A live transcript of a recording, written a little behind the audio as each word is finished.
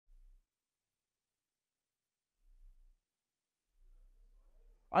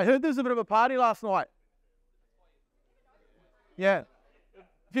I heard there was a bit of a party last night. Yeah.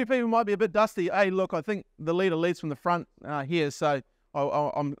 A few people might be a bit dusty. Hey, look, I think the leader leads from the front here, so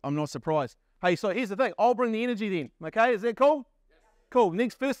I'm not surprised. Hey, so here's the thing. I'll bring the energy then, okay? Is that cool? Yes. Cool.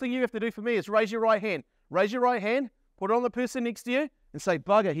 First thing you have to do for me is raise your right hand. Raise your right hand, put it on the person next to you, and say,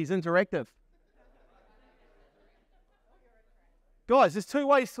 bugger, he's interactive. Guys, there's 2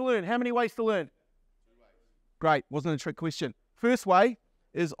 ways to learn. How many ways to learn? 2 ways. Great. Wasn't a trick question. First way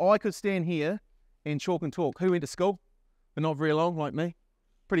is I could stand here and chalk and talk. Who went to school? But not very long, like me.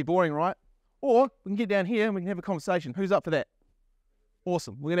 Pretty boring, right? Or we can get down here and we can have a conversation. Who's up for that?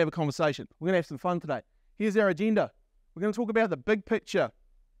 Awesome. We're going to have a conversation. We're going to have some fun today. Here's our agenda. We're going to talk about the big picture.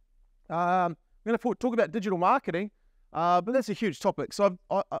 We're going to talk about digital marketing, but that's a huge topic. So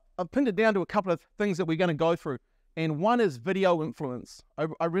I've pinned it down to a couple of things that we're going to go through. And one is video influence.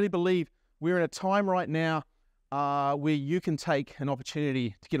 I really believe we're in a time right now where you can take an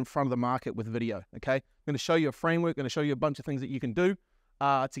opportunity to get in front of the market with video, okay? I'm going to show you a framework, going to show you a bunch of things that you can do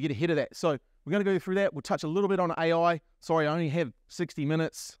to get ahead of that. So we're going to go through that. We'll touch a little bit on AI. Sorry, I only have 60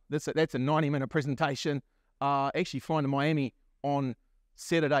 minutes. That's a 90-minute presentation. Actually flying to Miami on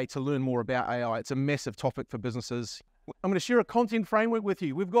Saturday to learn more about AI. It's a massive topic for businesses. I'm going to share a content framework with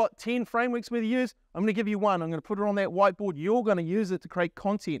you. We've got 10 frameworks we use. I'm going to give you one. I'm going to put it on that whiteboard. You're going to use it to create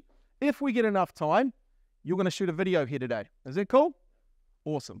content. If we get enough time, you're going to shoot a video here today. Is that cool?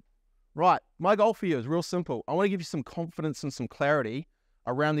 Awesome. Right. My goal for you is real simple. I want to give you some confidence and some clarity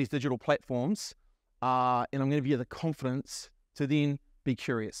around these digital platforms. And I'm going to give you the confidence to then be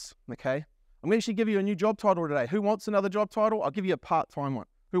curious. Okay. I'm going to actually give you a new job title today. Who wants another job title? I'll give you a part-time one.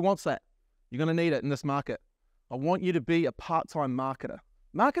 Who wants that? You're going to need it in this market. I want you to be a part-time marketer.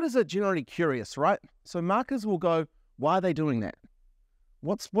 Marketers are generally curious, right? So marketers will go, why are they doing that?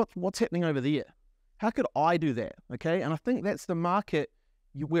 What's happening over there? How could I do that? Okay. And I think that's the market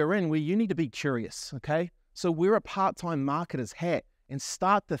we're in, where you need to be curious. Okay. So wear a part-time marketer's hat and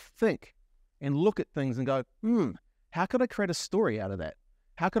start to think and look at things and go, how could I create a story out of that?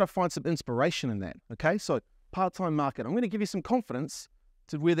 How could I find some inspiration in that? Okay. So part-time marketer. I'm going to give you some confidence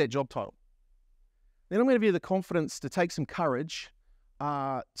to wear that job title. Then I'm going to give you the confidence to take some courage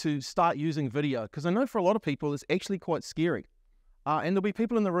to start using video, because I know for a lot of people it's actually quite scary. And there'll be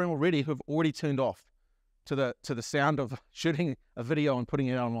people in the room already who have already turned off to the sound of shooting a video and putting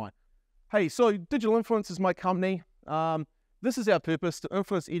it online. Hey, so Digital Influence is my company. This is our purpose: to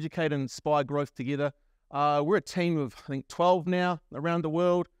influence, educate, and inspire growth together. We're a team of, I think, 12 now around the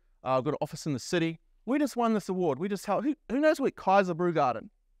world. I've got an office in the city. We just won this award. We just helped. Who knows what Kaiser Brewgarden?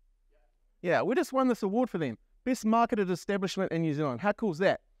 Yeah, we just won this award for them. Best marketed establishment in New Zealand. How cool is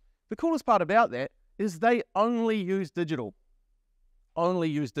that? The coolest part about that is they only use digital. Only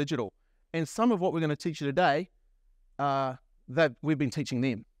use digital. And some of what we're going to teach you today, that we've been teaching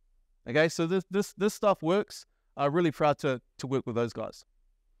them. Okay, so this stuff works. I'm really proud to work with those guys.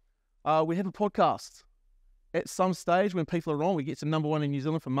 We have a podcast. At some stage when people are on, we get to #1 in New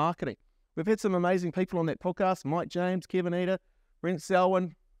Zealand for marketing. We've had some amazing people on that podcast: Mike James, Kevin Eder, Brent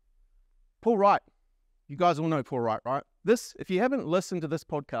Selwyn, Paul Wright. You guys all know Paul Wright, right? If you haven't listened to this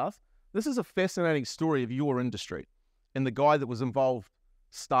podcast, this is a fascinating story of your industry and the guy that was involved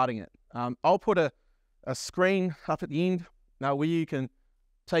starting it. I'll put a screen up at the end now where you can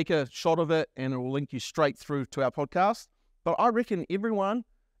take a shot of it and it will link you straight through to our podcast. But I reckon everyone,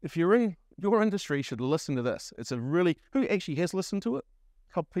 if you're in your industry, should listen to this. It's who actually has listened to it?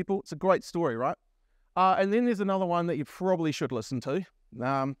 A couple people. It's a great story, right? And then there's another one that you probably should listen to.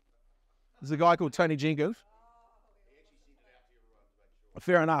 There's a guy called Tony Jenkins.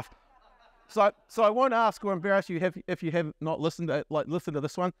 Fair enough. So I won't ask or embarrass you if you have not listened to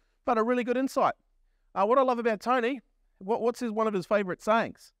this one, but a really good insight. What I love about Tony, what's one of his favourite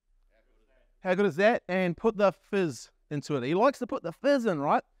sayings? How good is that? And put the fizz into it. He likes to put the fizz in,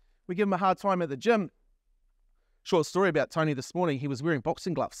 right? We give him a hard time at the gym. Short story about Tony this morning. He was wearing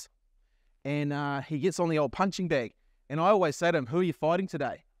boxing gloves, and he gets on the old punching bag. And I always say to him, who are you fighting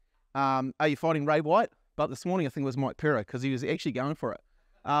today? Are you fighting Ray White? But this morning I think it was Mike Perra, because he was actually going for it.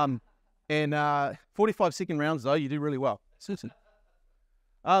 And 45-second rounds, though, you do really well.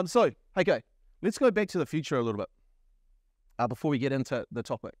 So, okay, let's go back to the future a little bit before we get into the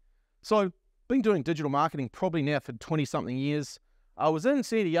topic. So, been doing digital marketing probably now for 20-something years. I was in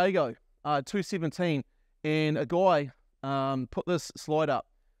San Diego 2017, and a guy put this slide up,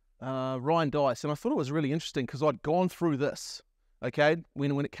 Ryan Dice, and I thought it was really interesting because I'd gone through this, okay,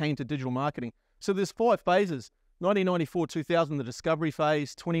 when it came to digital marketing. So there's 5 phases: 1994, 2000, the discovery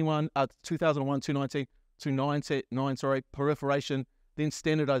phase; 2001, 2019, 2009, proliferation, then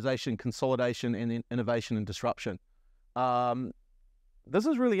standardization, consolidation, and then innovation and disruption. this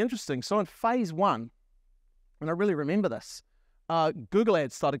is really interesting. So in phase 1, and I really remember this, Google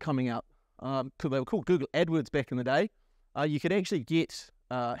ads started coming out. They were called Google AdWords back in the day. You could actually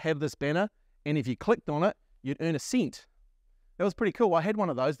have this banner, and if you clicked on it, you'd earn a cent. That was pretty cool. I had one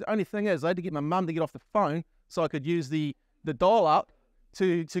of those. The only thing is I had to get my mum to get off the phone so I could use the dial up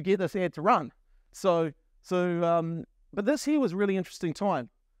to get this ad to run. But this here was a really interesting time.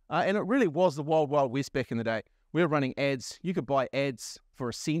 And it really was the wild, wild west back in the day. We were running ads. You could buy ads for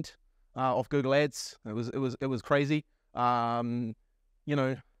a cent off Google Ads. It was crazy. You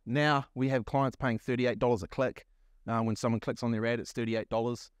know, now we have clients paying $38 a click. When someone clicks on their ad, it's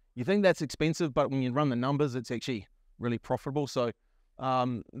 $38. You think that's expensive, but when you run the numbers, it's actually really profitable. So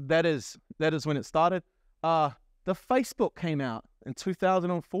that is when it started. The Facebook came out in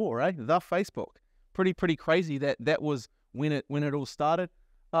 2004, eh? The Facebook. Pretty crazy that was when it all started.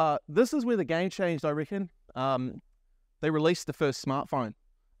 This is where the game changed, I reckon. They released the first smartphone,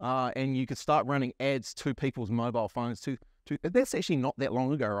 and you could start running ads to people's mobile phones. That's actually not that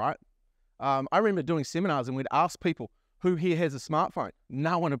long ago, right? I remember doing seminars, and we'd ask people, who here has a smartphone?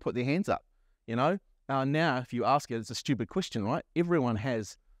 No one would put their hands up, you know? Now, if you ask it, it's a stupid question, right? Everyone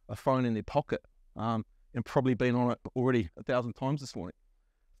has a phone in their pocket, and probably been on it already 1,000 times this morning.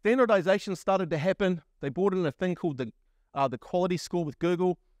 Standardization started to happen. They brought in a thing called the quality score with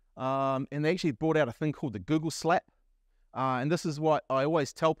Google, and they actually brought out a thing called the Google Slap. And this is what I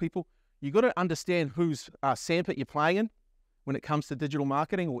always tell people. You got to understand whose sandpit you're playing in when it comes to digital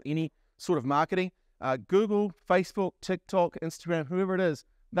marketing or any sort of marketing. Google, Facebook, TikTok, Instagram, whoever it is,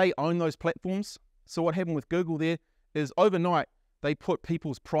 they own those platforms. So what happened with Google there is overnight, they put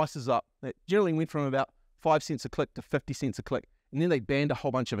people's prices up. That generally went from about 5 cents a click to 50 cents a click. And then they banned a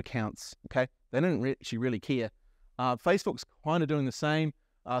whole bunch of accounts, okay? They didn't actually really care. Facebook's kind of doing the same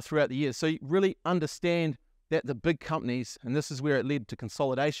throughout the years. So you really understand that the big companies, and this is where it led to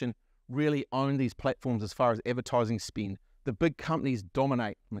consolidation, really own these platforms as far as advertising spend. The big companies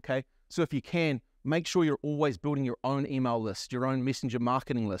dominate, okay? So if you can, make sure you're always building your own email list, your own messenger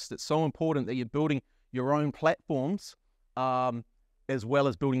marketing list. It's so important that you're building your own platforms as well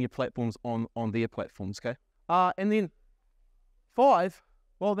as building your platforms on their platforms, okay? And then 5,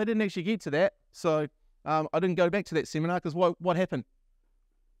 well, they didn't actually get to that. So I didn't go back to that seminar because what happened?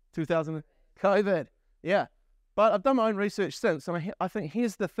 2000, COVID, yeah. But I've done my own research since, and I think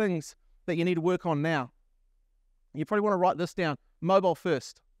here's the things that you need to work on now. You probably want to write this down. Mobile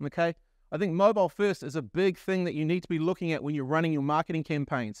first, okay? I think mobile first is a big thing that you need to be looking at when you're running your marketing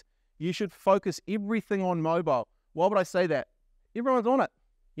campaigns. You should focus everything on mobile. Why would I say that? Everyone's on it,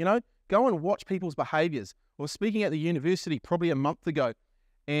 you know? Go and watch people's behaviors. I was speaking at the university probably a month ago,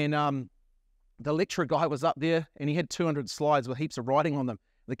 and the lecturer guy was up there, and he had 200 slides with heaps of writing on them.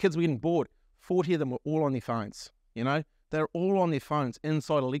 The kids were getting bored. 40 of them were all on their phones, you know? They're all on their phones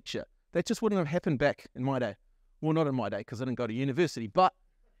inside a lecture. That just wouldn't have happened back in my day. Well, not in my day, because I didn't go to university, but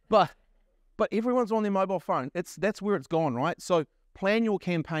everyone's on their mobile phone. That's where it's gone, right? So plan your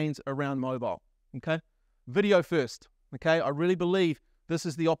campaigns around mobile, okay? Video first, okay? I really believe this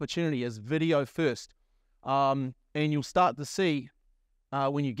is the opportunity, is video first. And you'll start to see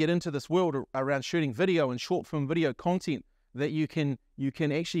when you get into this world around shooting video and short form video content that you can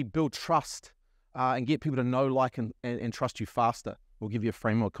actually build trust and get people to know, like, and trust you faster. We'll give you a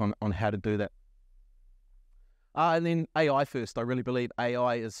framework on how to do that. And then AI first. I really believe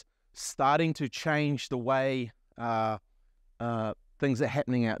AI is starting to change the way things are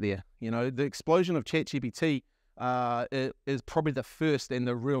happening out there. You know, the explosion of ChatGPT is probably the first and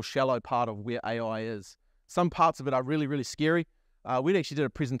the real shallow part of where AI is. Some parts of it are really, really scary. We actually did a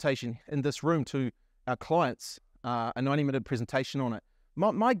presentation in this room to our clients, a 90-minute presentation on it.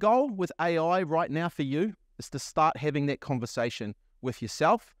 My goal with AI right now for you is to start having that conversation with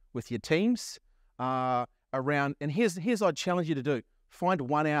yourself, with your teams, around, and here's I'd challenge you to do. Find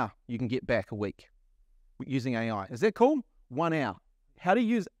 1 hour you can get back a week using AI. Is that cool? 1 hour. How to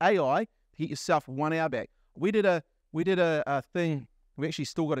use AI to get yourself 1 hour back. We did a thing, we actually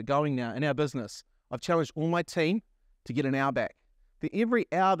still got it going now in our business. I've challenged all my team to get an hour back. For every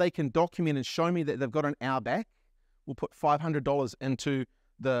hour they can document and show me that they've got an hour back, we'll put $500 into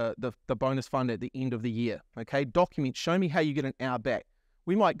the bonus fund at the end of the year. Okay, document, show me how you get an hour back.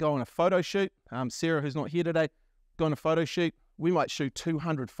 We might go on a photo shoot. Sarah, who's not here today, go on a photo shoot. We might shoot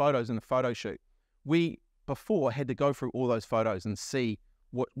 200 photos in a photo shoot. We, before, had to go through all those photos and see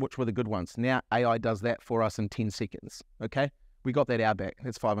which were the good ones. Now AI does that for us in 10 seconds, okay? We got that hour back.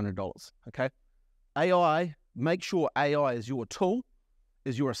 That's $500, okay? AI, make sure AI is your tool,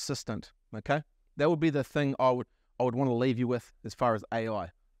 is your assistant, okay? That would be the thing I would want to leave you with as far as AI.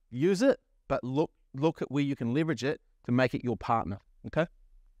 Use it, but look at where you can leverage it to make it your partner, Okay?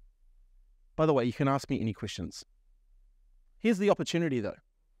 By the way, you can ask me any questions. Here's the opportunity, though.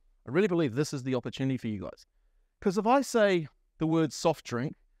 I really believe this is the opportunity for you guys. Because if I say the word soft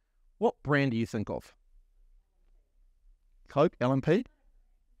drink, what brand do you think of? Coke, LMP?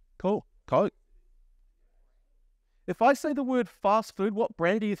 Cool, Coke. If I say the word fast food, what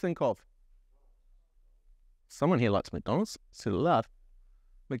brand do you think of? Someone here likes McDonald's. Still love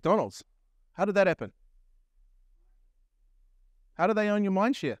McDonald's. How did that happen? How do they own your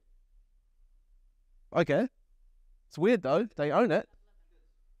mind share? Okay. It's weird though. They own it.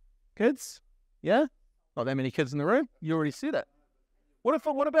 Kids? Yeah? Not that many kids in the room. You already said it. What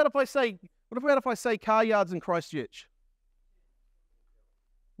about if I say car yards in Christchurch?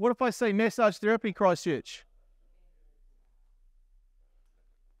 What if I say massage therapy Christchurch?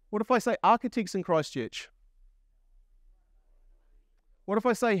 What if I say architects in Christchurch? What if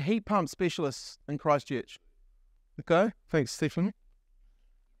I say heat pump specialists in Christchurch? Okay, thanks, Stephen.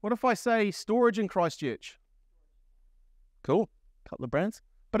 What if I say storage in Christchurch? Cool, couple of brands.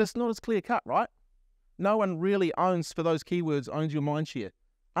 But it's not as clear cut, right? No one really owns, for those keywords, owns your mind share.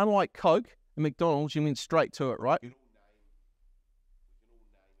 Unlike Coke and McDonald's, you went straight to it, right?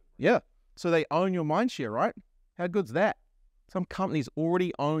 Yeah, so they own your mind share, right? How good's that? Some companies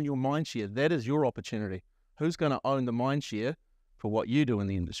already own your mind share. That is your opportunity. Who's going to own the mind share for what you do in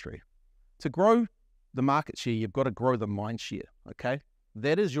the industry? To grow the market share, you've got to grow the mind share, okay?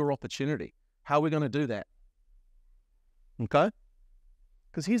 That is your opportunity. How are we going to do that? Okay?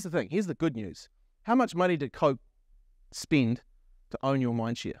 Because here's the thing. Here's the good news. How much money did Coke spend to own your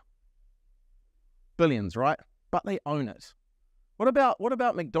mind share? Billions, right? But they own it. What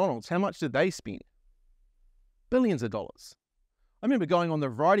about McDonald's? How much did they spend? Billions of dollars. I remember going on the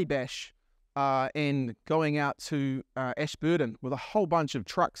Variety Bash and going out to Ashburton with a whole bunch of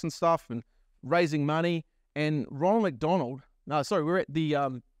trucks and stuff and raising money. And Ronald McDonald, we're at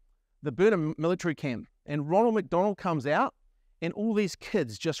the Burton military camp, and Ronald McDonald comes out, and all these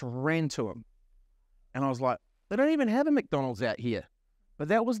kids just ran to him. And I was like, they don't even have a McDonald's out here. But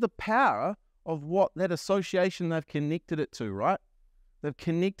that was the power of what that association they've connected it to, right? They've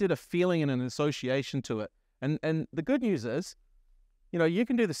connected a feeling and an association to it. And the good news is, you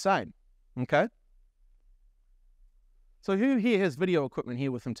can do the same, okay? So who here has video equipment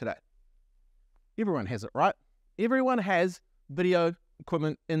here with them today? Everyone has it, right? Everyone has video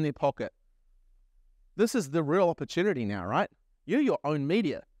equipment in their pocket. This is the real opportunity now, right? You're your own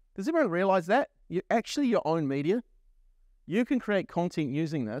media. Does everyone realize that? You're actually your own media. You can create content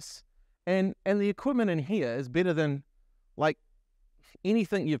using this, and the equipment in here is better than like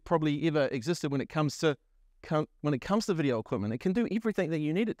anything you've probably ever existed when it comes to video equipment. It can do everything that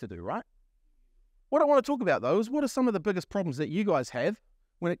you need it to do, right? What I want to talk about though is what are some of the biggest problems that you guys have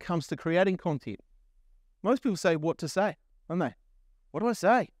when it comes to creating content? Most people say what to say, don't they? What do I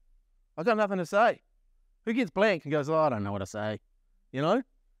say? I've got nothing to say. Who gets blank and goes, oh, I don't know what to say, And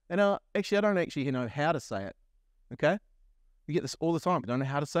actually, I don't actually know how to say it, okay? You get this all the time. You don't know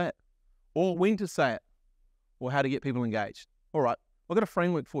how to say it, or when to say it, or how to get people engaged. All right, I've got a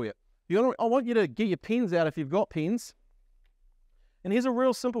framework for you. I want you to get your pens out if you've got pens. And here's a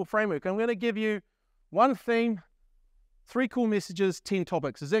real simple framework. I'm going to give you one theme, 3 cool messages, 10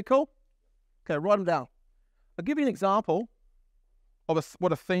 topics. Is that cool? Okay, write them down. I'll give you an example of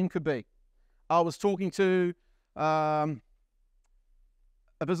what a theme could be. I was talking to a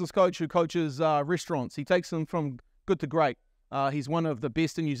business coach who coaches restaurants. He takes them from good to great. He's one of the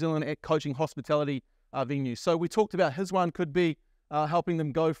best in New Zealand at coaching hospitality venues. So we talked about his one could be helping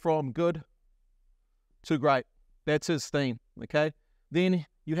them go from good to great. That's his theme, okay? Then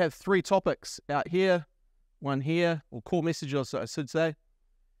you have 3 topics out here, one here, or core messages, I should say.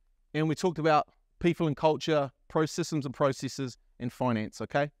 And we talked about people and culture, systems and processes, and finance,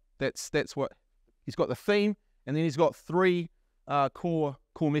 okay? That's what he's got, the theme, and then he's got 3 core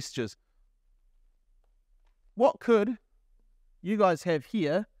messages. What could you guys have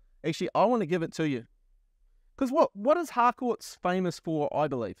here? Actually, I want to give it to you. Because what is Harcourt's famous for, I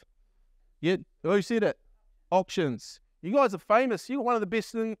believe? Yeah, who said it? Auctions. You guys are famous. You're one of the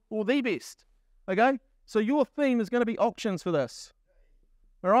best, or the best. Okay? So your theme is going to be auctions for this.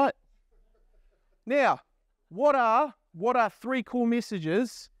 All right? Now, what are 3 core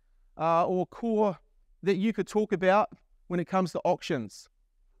messages or core that you could talk about when it comes to auctions?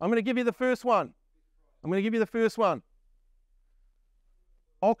 I'm going to give you the first one.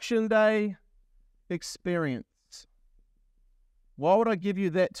 Auction day experience. Why would I give you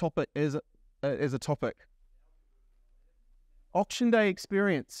that topic as a topic? Auction day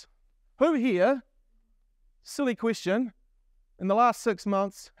experience. Who here, silly question, in the last 6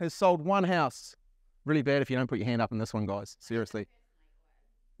 months has sold 1 house? Really bad if you don't put your hand up in this one, guys. Seriously.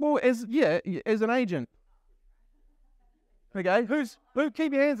 Well, as an agent. Okay, who?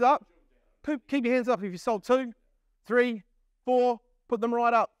 Keep your hands up. Keep your hands up if you sold 2, 3, 4. Put them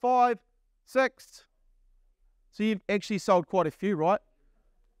right up. 5, 6. So you've actually sold quite a few, right?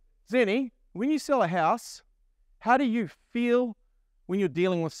 Zenny, when you sell a house, how do you feel when you're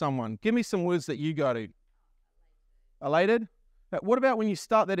dealing with someone? Give me some words that you go to. Elated? What about when you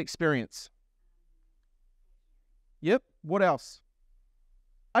start that experience? Yep. What else?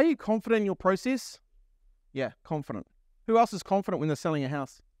 Are you confident in your process? Yeah, confident. Who else is confident when they're selling a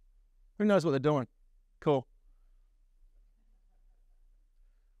house? Who knows what they're doing? Cool.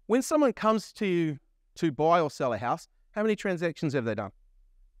 When someone comes to you to buy or sell a house, how many transactions have they done?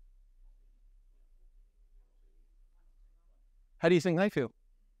 How do you think they feel?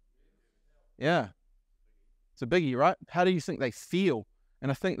 Yeah. It's a biggie, right? How do you think they feel?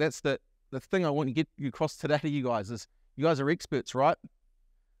 And I think that's the thing I want to get you across today to you guys is you guys are experts, right?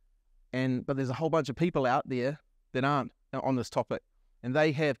 But there's a whole bunch of people out there that aren't on this topic. And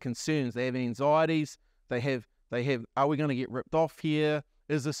they have concerns, they have anxieties, they have, are we going to get ripped off here?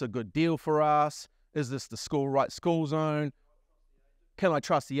 Is this a good deal for us? Is this the right school zone? Can I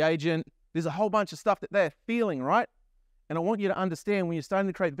trust the agent? There's a whole bunch of stuff that they're feeling, right? And I want you to understand when you're starting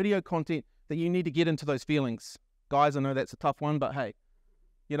to create video content that you need to get into those feelings. Guys, I know that's a tough one, but hey,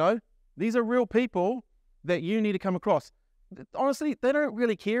 these are real people that you need to come across. Honestly, they don't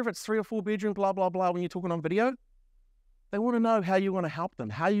really care if it's 3 or 4 bedroom, blah, blah, blah, when you're talking on video. They want to know how you're going to help them,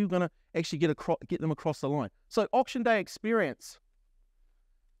 how you're going to actually get them across the line. So auction day experience.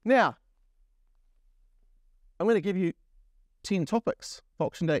 Now, I'm going to give you 10 topics for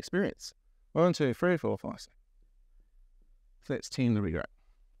auction day experience. 1, 2, 3, 4, 5, 6. So that's 10, that'll be great.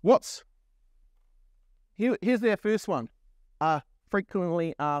 Here's their first one. A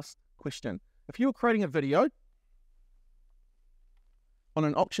frequently asked question. If you're creating a video on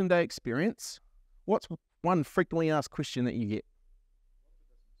an auction day experience, what's one frequently asked question that you get?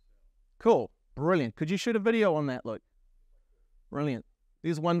 Cool. Brilliant. Could you shoot a video on that, Luke? Brilliant.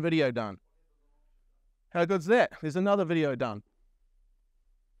 There's one video done. How good's that? There's another video done.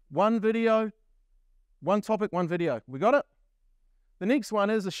 One video, one topic, one video. We got it? The next one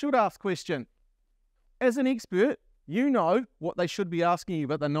is a should ask question. As an expert, you know what they should be asking you,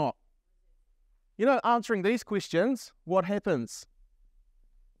 but they're not. Answering these questions, what happens?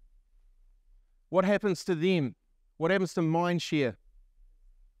 What happens to them? What happens to Mindshare?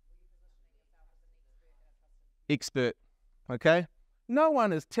 Expert, okay? No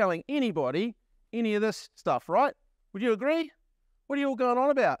one is telling anybody any of this stuff, right? Would you agree? What are you all going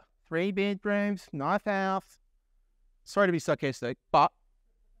on about? 3 bedrooms, nice house. Sorry to be sarcastic, but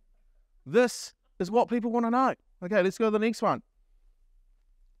this is what people want to know. Okay, let's go to the next one.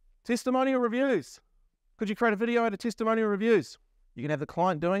 Testimonial reviews. Could you create a video out of testimonial reviews? You can have the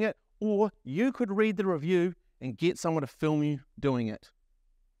client doing it, or you could read the review and get someone to film you doing it.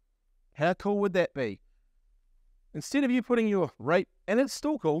 How cool would that be? Instead of you putting your rate, and it's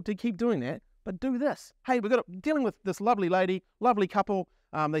still cool to keep doing that, but do this. Hey, dealing with this lovely lady, lovely couple.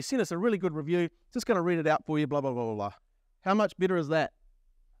 They sent us a really good review. Just going to read it out for you, blah, blah, blah, blah, blah. How much better is that?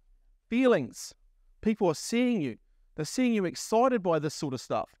 Feelings. People are seeing you. They're seeing you excited by this sort of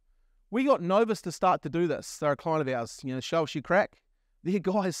stuff. We got Novus to start to do this. They're a client of ours, Show She Crack. Their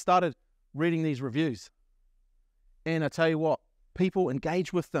guys started reading these reviews. And I tell you what, people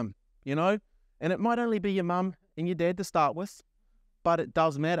engage with them, And it might only be your mum and your dad to start with, but it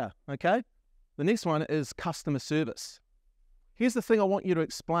does matter, okay? The next one is customer service. Here's the thing I want you to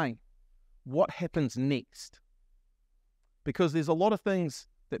explain. What happens next? Because there's a lot of things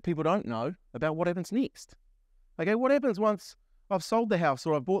that people don't know about what happens next. Okay, what happens once I've sold the house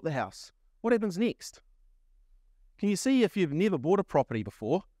or I've bought the house? What happens next? Can you see if you've never bought a property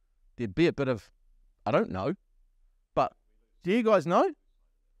before, there'd be a bit of, I don't know, but do you guys know?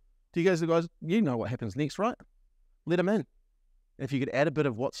 You know what happens next, right? Let them in. If you could add a bit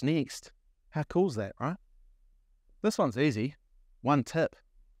of what's next, how cool is that, right? This one's easy. One tip.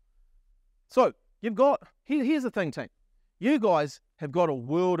 So here's the thing, team. You guys have got a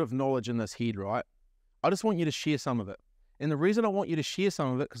world of knowledge in this head, right? I just want you to share some of it. And the reason I want you to share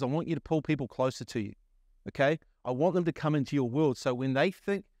some of it, because I want you to pull people closer to you, okay? I want them to come into your world. So when they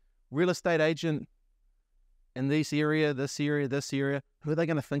think real estate agent in this area, who are they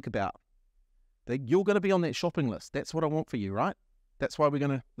going to think about? You're going to be on that shopping list. That's what I want for you, right? That's why we're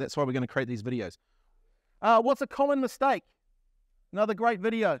going to create these videos. What's a common mistake? Another great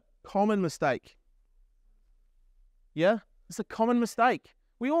video. Common mistake. Yeah, it's a common mistake.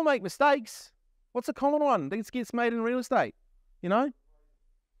 We all make mistakes. What's a common one that gets made in real estate?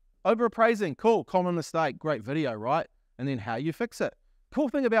 Overappraising. Cool. Common mistake. Great video, right? And then how you fix it. cool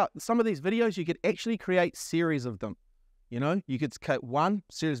thing about some of these videos, you could actually create series of them. You know, you could cut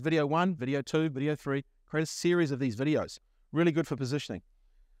video 1, video 2, video 3, create a series of these videos. Really good for positioning.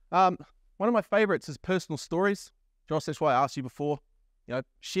 One of my favorites is personal stories. Josh, that's why I asked you before. You know,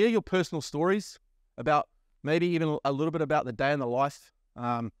 share your personal stories about maybe even a little bit about the day in the life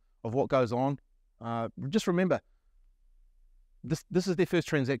of what goes on. Just remember, this is their first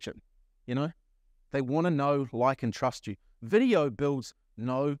transaction. You know, they want to know, like, and trust you. Video builds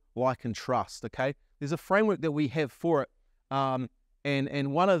know, like, and trust. Okay, there's a framework that we have for it.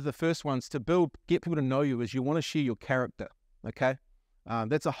 And one of the first ones to get people to know you is you want to share your character. Okay,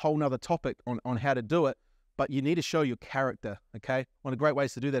 that's a whole nother topic on how to do it, but you need to show your character. Okay, one of the great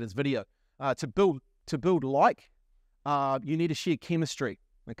ways to do that is video. To build like, you need to share chemistry.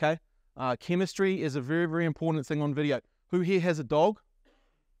 Okay, chemistry is a very, very important thing on video. Who here has a dog?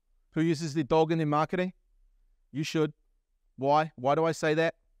 Who uses their dog in their marketing? You should. Why? Why do I say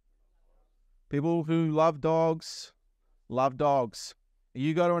that? People who love dogs. Love dogs.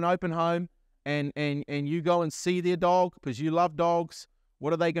 You go to an open home and you go and see their dog because you love dogs.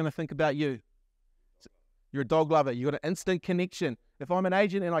 What are they going to think about you? You're a dog lover. You got an instant connection. If I'm an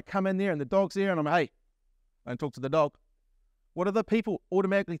agent and I come in there and the dog's there and I'm, hey, I don't talk to the dog. What do the people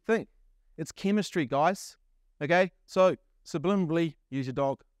automatically think? It's chemistry, guys. Okay, so subliminally use your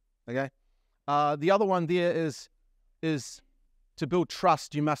dog. Okay, the other one there is to build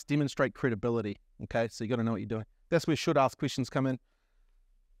trust. You must demonstrate credibility. Okay, so you got to know what you're doing. That's where should ask questions come in.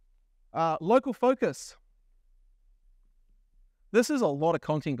 Local focus. This is a lot of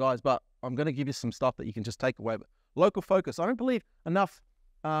content, guys, but I'm going to give you some stuff that you can just take away. But local focus. I don't believe enough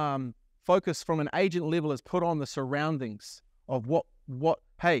focus from an agent level is put on the surroundings of what.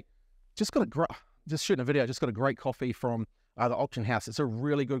 Hey, just shooting a video. Just got a great coffee from the auction house. It's a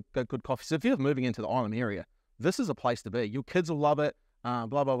really good coffee. So if you're moving into the island area, this is a place to be. Your kids will love it. Blah,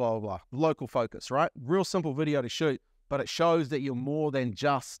 blah, blah, blah, blah. Local focus, right? Real simple video to shoot, but it shows that you're more than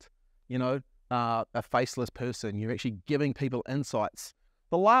just, you know, a faceless person. You're actually giving people insights.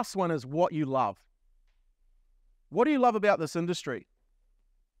 The last one is what you love. What do you love about this industry?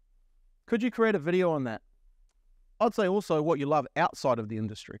 Could you create a video on that? I'd say also what you love outside of the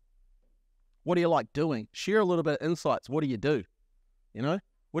industry. What do you like doing? Share a little bit of insights. What do you do? You know,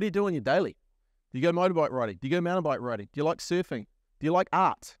 what do you do in your daily? Do you go motorbike riding? Do you go mountain bike riding? Do you like surfing? Do you like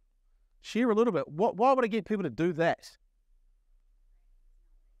art? Share a little bit. Why would I get people to do that?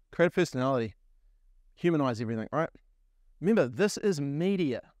 Create personality. Humanize everything, right? Remember, this is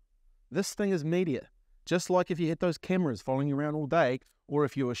media. This thing is media. Just like if you had those cameras following you around all day, or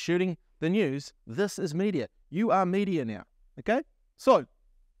if you were shooting the news, this is media. You are media now, okay? So,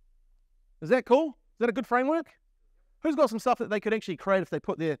 is that cool? Is that a good framework? Who's got some stuff that they could actually create if they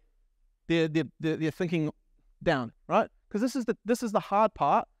put their thinking down, right? Because this is the hard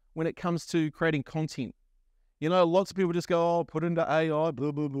part when it comes to creating content. You know, lots of people just go, oh, put into AI,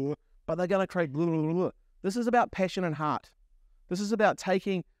 blah, blah, blah, but they're going to create blah, blah, blah, blah. This is about passion and heart. This is about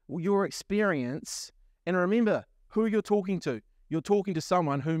taking your experience, and remember who you're talking to. You're talking to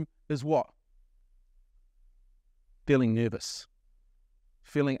someone who is what? Feeling nervous,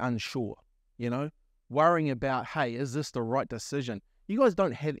 feeling unsure, you know, worrying about, hey, is this the right decision? You guys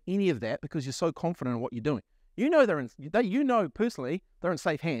don't have any of that because you're so confident in what you're doing. You know you know personally they're in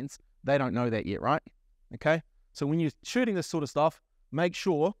safe hands. They don't know that yet, right? Okay. So when you're shooting this sort of stuff, make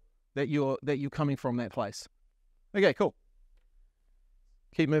sure that you're coming from that place. Okay, cool.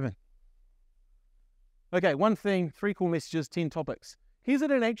 Keep moving. Okay, one thing, 3 cool messages, 10 topics. Here's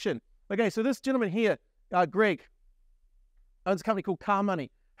it in action. Okay, so this gentleman here, Greg, owns a company called Car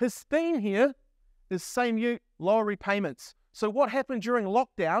Money. His theme here is same you, lower repayments. So what happened during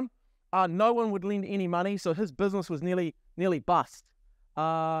lockdown? No one would lend any money, so his business was nearly bust.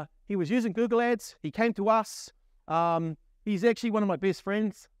 He was using Google Ads. He came to us. He's actually one of my best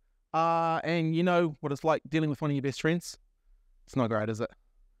friends. And you know what it's like dealing with one of your best friends? It's not great, is it?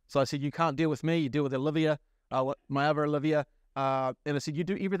 So I said, you can't deal with me. You deal with Olivia, my other Olivia. And I said, you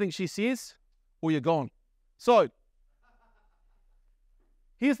do everything she says or you're gone. So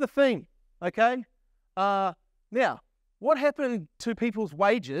here's the thing, okay? Now, what happened to people's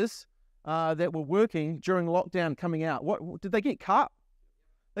wages that were working during lockdown coming out? What did they get cut?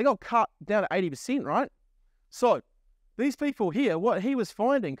 They got cut down to 80%, right? So these people here, what he was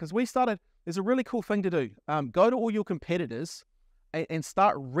finding, because we started, there's a really cool thing to do. Go to all your competitors and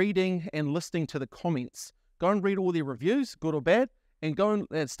start reading and listening to the comments. Go and read all their reviews, good or bad, and go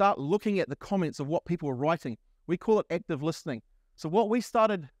and start looking at the comments of what people are writing. We call it active listening. So what we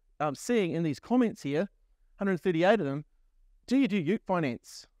started seeing in these comments here, 138 of them, do you do ute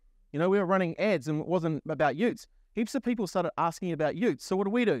finance? You know, we were running ads and it wasn't about utes. heaps of people started asking about utes. So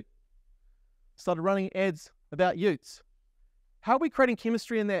what do? Started running ads about utes. How are we creating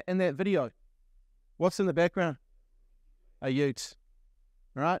chemistry in that video? What's in the background? A ute.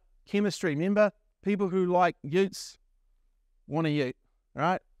 All right? Chemistry. Remember, people who like utes want a ute. All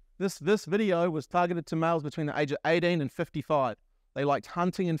right? This video was targeted to males between the age of 18 and 55. They liked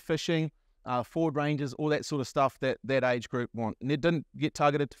hunting and fishing, Ford Rangers, all that sort of stuff that age group want. And it didn't get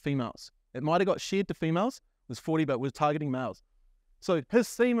targeted to females. It might have got shared to females. It was 40, but it was targeting males. So his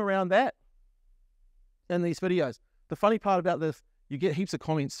theme around that in these videos. The funny part about this, you get heaps of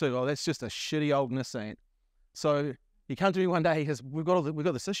comments too. Oh, that's just a shitty old Nissan. So he came to me one day. He says, we've got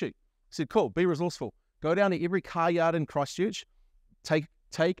this issue. I said, cool, be resourceful. Go down to every car yard in Christchurch. Take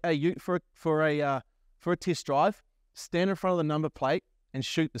a ute for a test drive. Stand in front of the number plate and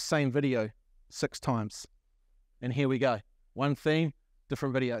shoot the same video 6 times. And here we go. One theme,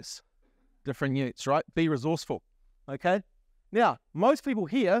 different videos, different utes, right? Be resourceful, okay? Now, most people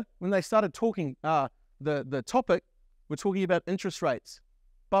here, when they started talking, the topic, we're talking about interest rates.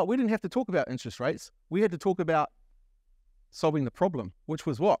 But we didn't have to talk about interest rates. We had to talk about solving the problem, which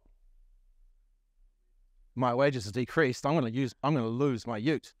was what? My wages have decreased. I'm going to lose my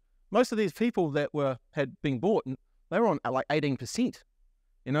ute. Most of these people that had been bought, they were on like 18%,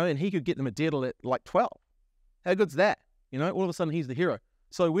 and he could get them a deal at like 12. How good's that? All of a sudden he's the hero.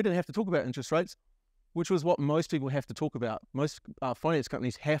 So we didn't have to talk about interest rates, which was what most people have to talk about. Most finance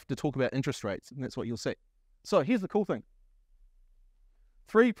companies have to talk about interest rates, and that's what you'll see. So here's the cool thing.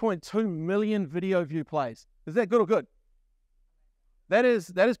 3.2 million video view plays. Is that good or good? That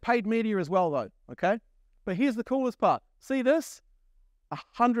is paid media as well though, okay? But here's the coolest part. See this?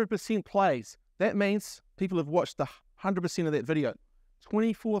 100% plays. That means people have watched 100% of that video.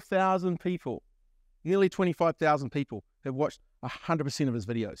 24,000 people, nearly 25,000 people have watched 100% of his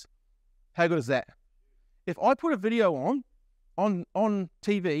videos. How good is that? If I put a video on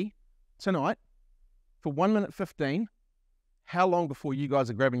TV tonight for 1 minute 15, how long before you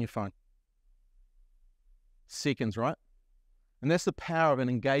guys are grabbing your phone? Seconds, right? And that's the power of an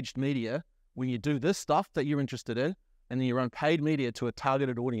engaged media when you do this stuff that you're interested in, and then you run paid media to a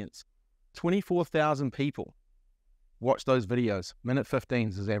targeted audience. 24,000 people watch those videos. Minute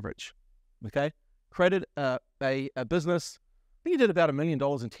 15s is average. Okay? Created a business. I think he did about $1 million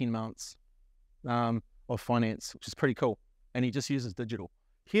in 10 months of finance, which is pretty cool. And he just uses digital.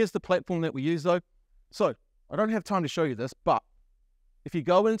 Here's the platform that we use though. So I don't have time to show you this, but if you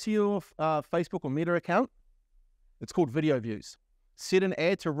go into your Facebook or Meta account, it's called video views. Set an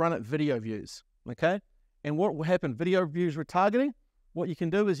ad to run at video views. Okay? And what will happen? Video views retargeting. What you can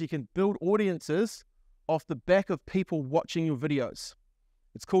do is you can build audiences off the back of people watching your videos.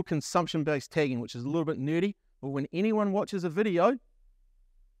 It's called consumption-based tagging, which is a little bit nerdy, but when anyone watches a video,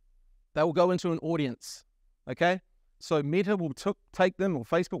 they will go into an audience, okay? So Meta will take them, or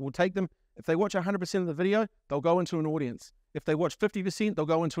Facebook will take them. If they watch 100% of the video, they'll go into an audience. If they watch 50%, they'll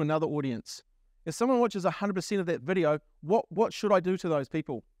go into another audience. If someone watches 100% of that video, what should I do to those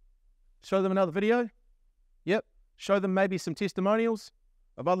people? Show them another video? Yep. Show them maybe some testimonials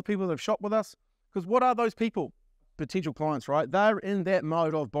of other people that have shopped with us. Because what are those people? Potential clients, right? They're in that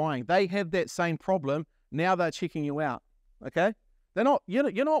mode of buying. They have that same problem. Now they're checking you out, okay?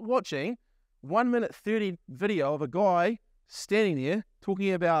 You're not watching 1 minute 30 video of a guy standing there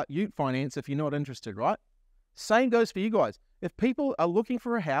talking about ute finance if you're not interested, right? Same goes for you guys. If people are looking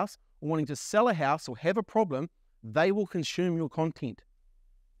for a house or wanting to sell a house or have a problem, they will consume your content.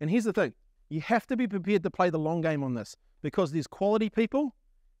 And here's the thing. You have to be prepared to play the long game on this because there's quality people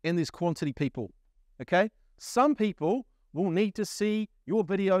and there's quantity people, okay? Some people will need to see your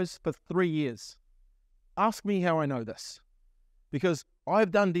videos for 3 years. Ask me how I know this. Because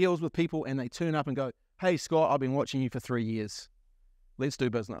I've done deals with people and they turn up and go, hey, Scott, I've been watching you for 3 years. Let's do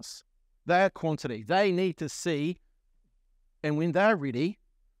business. They're quantity. They need to see, and when they're ready,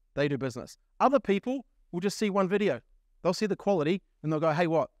 they do business. Other people will just see one video. They'll see the quality and they'll go, hey,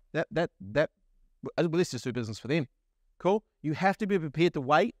 what? Let's just do business for them. Cool? You have to be prepared to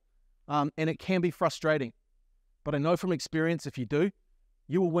wait, and it can be frustrating. But I know from experience, if you do,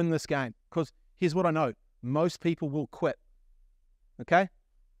 you will win this game. Because here's what I know. Most people will quit. Okay?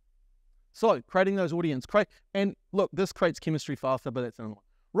 So, creating those audience. And look, this creates chemistry faster, but that's another one.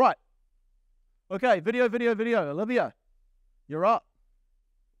 Right. Okay, video. Olivia, you're up.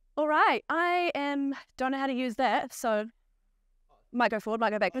 All right. Don't know how to use that, so might go forward,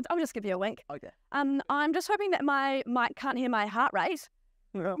 might go backwards. I'll just give you a wink. Okay. I'm just hoping that my mic can't hear my heart rate.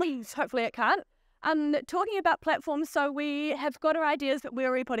 Please, hopefully it can't. Talking about platforms, so we have got our ideas, but where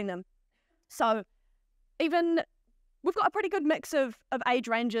are we putting them? So we've got a pretty good mix of age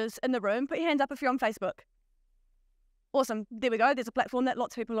ranges in the room. Put your hands up if you're on Facebook. Awesome. There we go. There's a platform that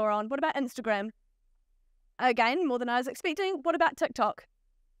lots of people are on. What about Instagram? Again, more than I was expecting. What about TikTok?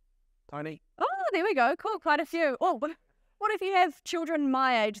 Tony? Oh, there we go. Cool. Quite a few. Oh, what if you have children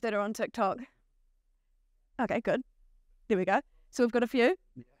my age that are on TikTok? Okay, good. There we go. So we've got a few.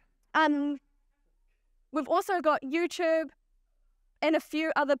 We've also got YouTube and a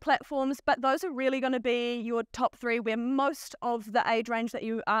few other platforms, but those are really going to be your top 3 where most of the age range that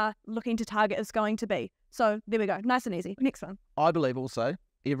you are looking to target is going to be. So there we go. Nice and easy. Next one. I believe also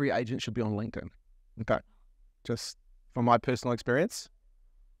every agent should be on LinkedIn. Okay. Just from my personal experience.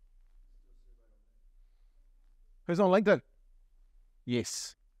 Who's on LinkedIn?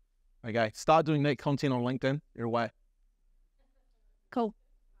 Yes. Okay. Start doing that content on LinkedIn. You're away. Cool.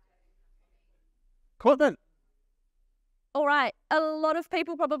 Equipment. All right. A lot of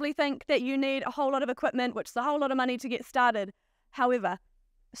people probably think that you need a whole lot of equipment, which is a whole lot of money to get started. However,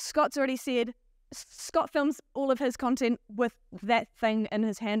 Scott's already said, Scott films all of his content with that thing in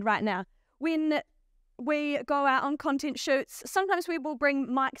his hand right now. When we go out on content shoots, sometimes we will bring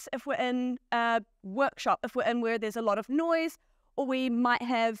mics if we're in a workshop, if we're in where there's a lot of noise, or we might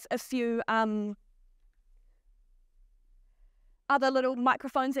have a few other little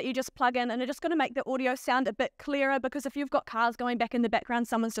microphones that you just plug in, and they're just going to make the audio sound a bit clearer, because if you've got cars going back in the background,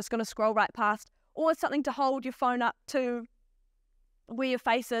 someone's just going to scroll right past, or something to hold your phone up to where your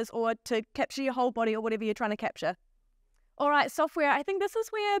face is, or to capture your whole body, or whatever you're trying to capture. All right, software. I think this is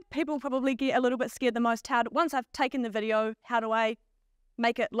where people probably get a little bit scared the most. Once I've taken the video, how do I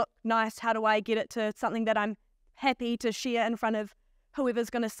make it look nice? How do I get it to something that I'm happy to share in front of whoever's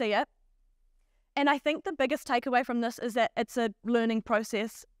going to see it? And I think the biggest takeaway from this is that it's a learning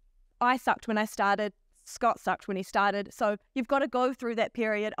process. I sucked when I started. Scott sucked when he started. So you've got to go through that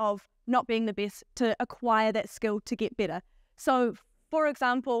period of not being the best to acquire that skill to get better. So, for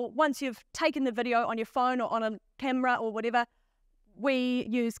example, once you've taken the video on your phone or on a camera or whatever, we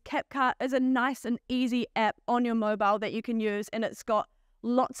use CapCut as a nice and easy app on your mobile that you can use. And it's got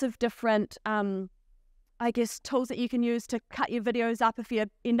lots of different tools that you can use to cut your videos up if you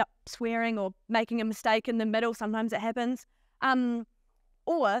end up swearing or making a mistake in the middle. Sometimes it happens.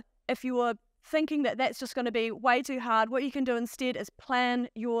 Or if you're thinking that that's just going to be way too hard, what you can do instead is plan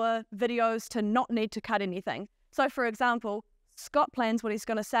your videos to not need to cut anything. So, for example, Scott plans what he's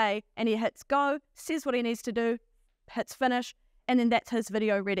going to say, and he hits go, says what he needs to do, hits finish, and then that's his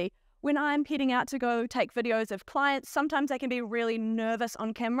video ready. When I'm heading out to go take videos of clients, sometimes they can be really nervous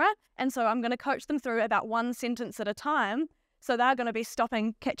on camera. And so I'm going to coach them through about one sentence at a time. So they're going to be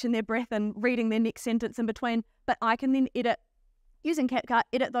stopping, catching their breath and reading their next sentence in between. But I can then edit, using CapCut,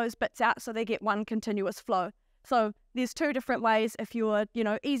 edit those bits out so they get one continuous flow. So there's 2 different ways. If you're,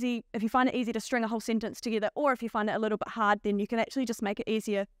 if you find it easy to string a whole sentence together, or if you find it a little bit hard, then you can actually just make it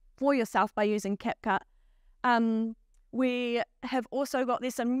easier for yourself by using CapCut. We have also got,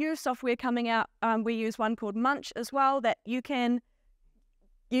 there's some new software coming out. We use one called Munch as well, that you can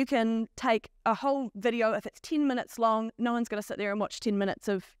take a whole video. If it's 10 minutes long, no one's going to sit there and watch 10 minutes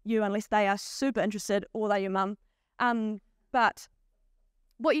of you unless they are super interested or they're your mum. But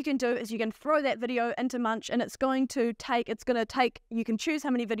what you can do is you can throw that video into Munch, and it's going to take, you can choose how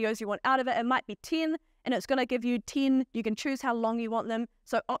many videos you want out of it. It might be 10, and it's going to give you 10. You can choose how long you want them.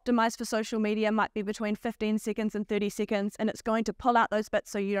 So optimized for social media might be between 15 seconds and 30 seconds, and it's going to pull out those bits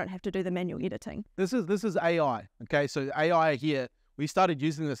so you don't have to do the manual editing. This is AI. Okay, so AI here, we started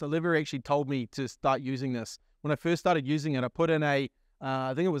using this. Olivia actually told me to start using this. When I first started using it, I put in I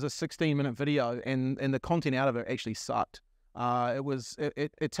think it was a 16-minute video, and the content out of it actually sucked.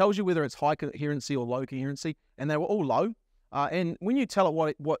 It tells you whether it's high coherency or low coherency, and they were all low. And when you tell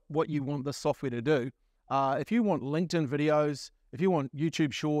it what you want the software to do, if you want LinkedIn videos, if you want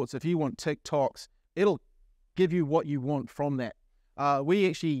YouTube Shorts, if you want TikToks, it'll give you what you want from that. We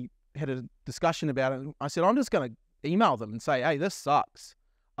actually had a discussion about it. I said, I'm just going to email them and say, hey, this sucks.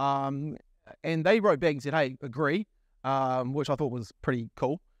 And they wrote back and said, hey, agree, which I thought was pretty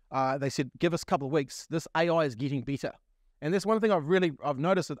cool. They said, give us a couple of weeks. This AI is getting better. And that's one thing I've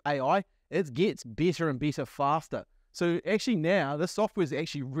noticed with AI, it gets better and better faster. So actually now, this software is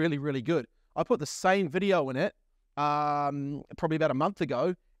actually really, really good. I put the same video in it probably about a month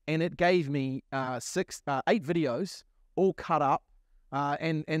ago, and it gave me 8 videos all cut up,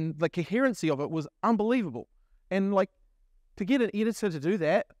 and the coherency of it was unbelievable. And like, to get an editor to do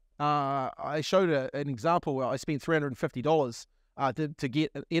that, I showed an example where I spent $350 to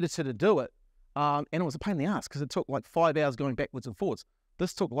get an editor to do it. And it was a pain in the ass because it took like 5 hours going backwards and forwards.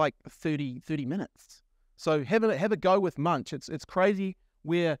 This took like 30 minutes. So have a go with Munch. It's crazy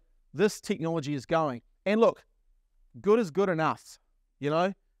where this technology is going. And look, good is good enough.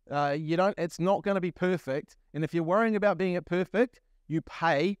 It's not going to be perfect. And if you're worrying about being it perfect, you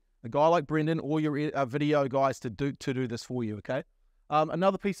pay a guy like Brendan or your video guys to do this for you, okay?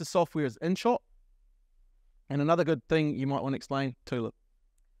 Another piece of software is InShot. And another good thing you might want to explain, Tulip.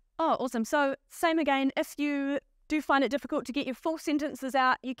 Oh, awesome. So same again, if you do find it difficult to get your full sentences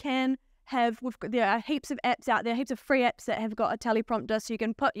out, you can there are heaps of apps out there, heaps of free apps that have got a teleprompter, so you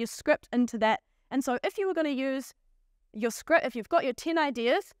can put your script into that. And so if you were going to use your script, if you've got your 10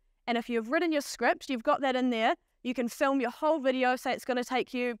 ideas, and if you've written your script, you've got that in there, you can film your whole video. Say it's going to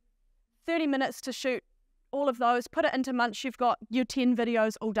take you 30 minutes to shoot all of those, put it into Munch, you've got your 10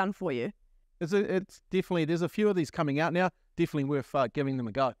 videos all done for you. It's definitely, there's a few of these coming out now, definitely worth giving them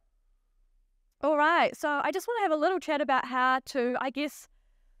a go. All right, so I just want to have a little chat about how to, I guess,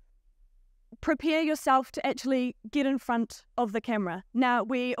 prepare yourself to actually get in front of the camera. Now,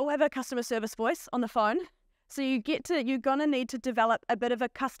 we all have a customer service voice on the phone, so you're going to need to develop a bit of a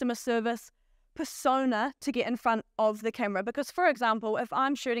customer service persona to get in front of the camera. Because, for example, if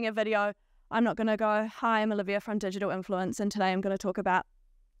I'm shooting a video, I'm not going to go, "Hi, I'm Olivia from Digital Influence, and today I'm going to talk about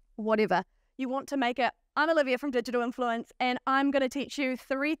whatever." You want to make it, "I'm Olivia from Digital Influence, and I'm going to teach you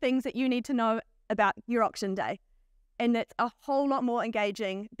 3 things that you need to know about your auction day." And that's a whole lot more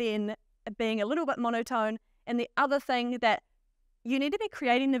engaging than being a little bit monotone. And the other thing, that you need to be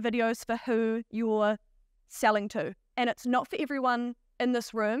creating the videos for who you're selling to. And it's not for everyone in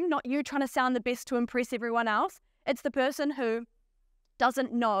this room, not you trying to sound the best to impress everyone else. It's the person who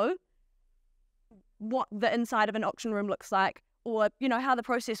doesn't know what the inside of an auction room looks like, or, how the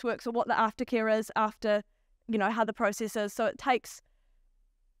process works, or what the aftercare is after, how the process is. So it takes,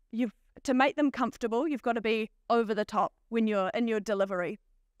 to make them comfortable, you've got to be over the top when you're in your delivery.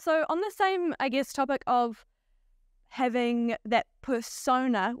 So on the same, I guess, topic of having that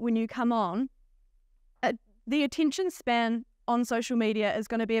persona when you come on, the attention span on social media is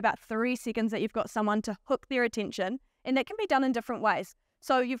going to be about 3 seconds that you've got someone to hook their attention, and that can be done in different ways.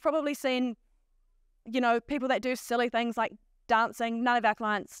 So you've probably seen, people that do silly things like dancing. None of our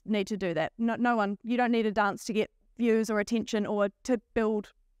clients need to do that. No one. You don't need a dance to get views or attention, or to build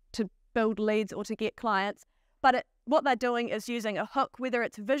leads, or to get clients. But what they're doing is using a hook, whether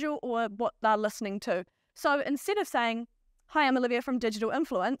it's visual or what they're listening to. So instead of saying, "Hi, I'm Olivia from Digital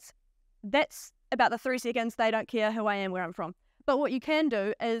Influence," that's about the 3 seconds. They don't care who I am, where I'm from. But what you can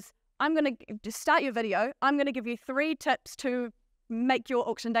do is, I'm going to just start your video. I'm going to give you 3 tips to make your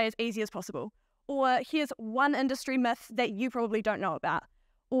auction day as easy as possible. Or here's one industry myth that you probably don't know about,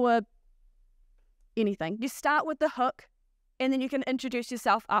 or anything. You start with the hook, and then you can introduce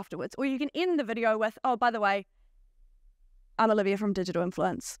yourself afterwards. Or you can end the video with, "Oh, by the way, I'm Olivia from Digital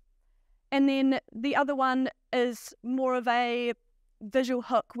Influence." And then the other one is more of a visual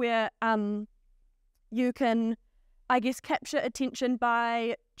hook, where you can, I guess, capture attention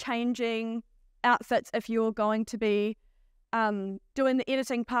by changing outfits if you're going to be doing the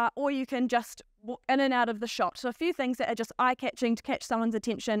editing part, or you can just walk in and out of the shot. So a few things that are just eye-catching to catch someone's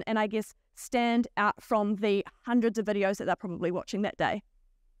attention, and I guess stand out from the hundreds of videos that they're probably watching that day.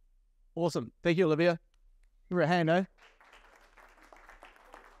 Awesome. Thank you, Olivia. Give her a hand, eh?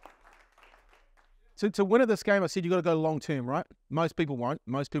 So to win at this game, I said you've got to go long-term, right? Most people won't.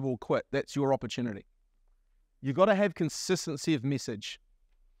 Most people will quit. That's your opportunity. You've got to have consistency of message.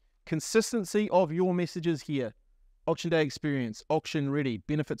 Consistency of your messages here. Auction day experience, auction ready,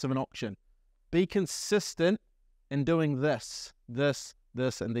 benefits of an auction. Be consistent in doing this,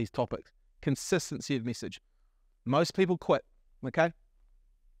 and these topics. Consistency of message. Most people quit, okay?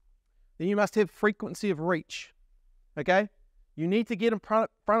 Then you must have frequency of reach, okay? You need to get in front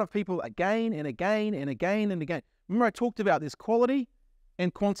of people again and again and again and again. Remember, I talked about this quality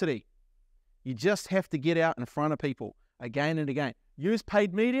and quantity. You just have to get out in front of people again and again. Use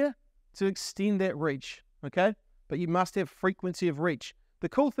paid media to extend that reach, okay? But you must have frequency of reach. The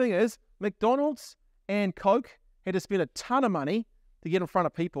cool thing is, McDonald's and Coke had to spend a ton of money to get in front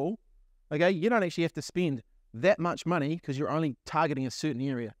of people, okay? You don't actually have to spend that much money because you're only targeting a certain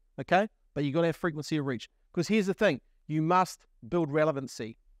area, okay? But you got to have frequency of reach. Because here's the thing, you must build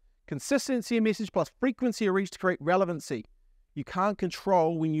relevancy. Consistency of message plus frequency of reach to create relevancy. You can't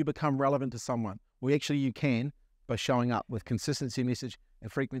control when you become relevant to someone. Well, actually you can by showing up with consistency of message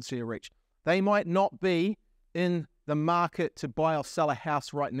and frequency of reach. They might not be in the market to buy or sell a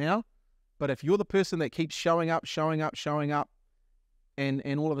house right now, but if you're the person that keeps showing up,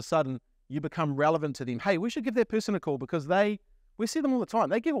 and all of a sudden you become relevant to them, hey, we should give that person a call because we see them all the time.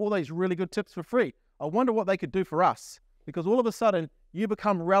 They give all these really good tips for free. I wonder what they could do for us, because all of a sudden you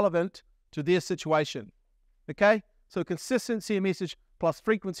become relevant to their situation, okay? So consistency of message plus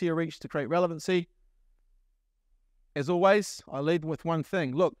frequency of reach to create relevancy. as always, I lead with one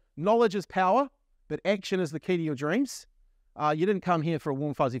thing. Look, knowledge is power, but action is the key to your dreams. You didn't come here for a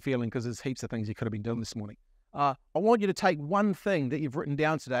warm, fuzzy feeling because there's heaps of things you could have been doing this morning. I want you to take one thing that you've written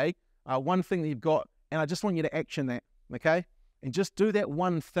down today, one thing that you've got, and I just want you to action that, okay? And just do that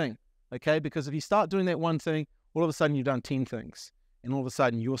one thing, okay? Because if you start doing that one thing, all of a sudden you've done 10 things. And all of a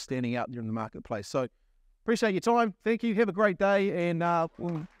sudden you're standing out there in the marketplace. So appreciate your time. Thank you. Have a great day. And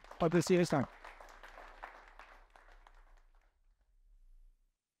we'll hope to see you next time.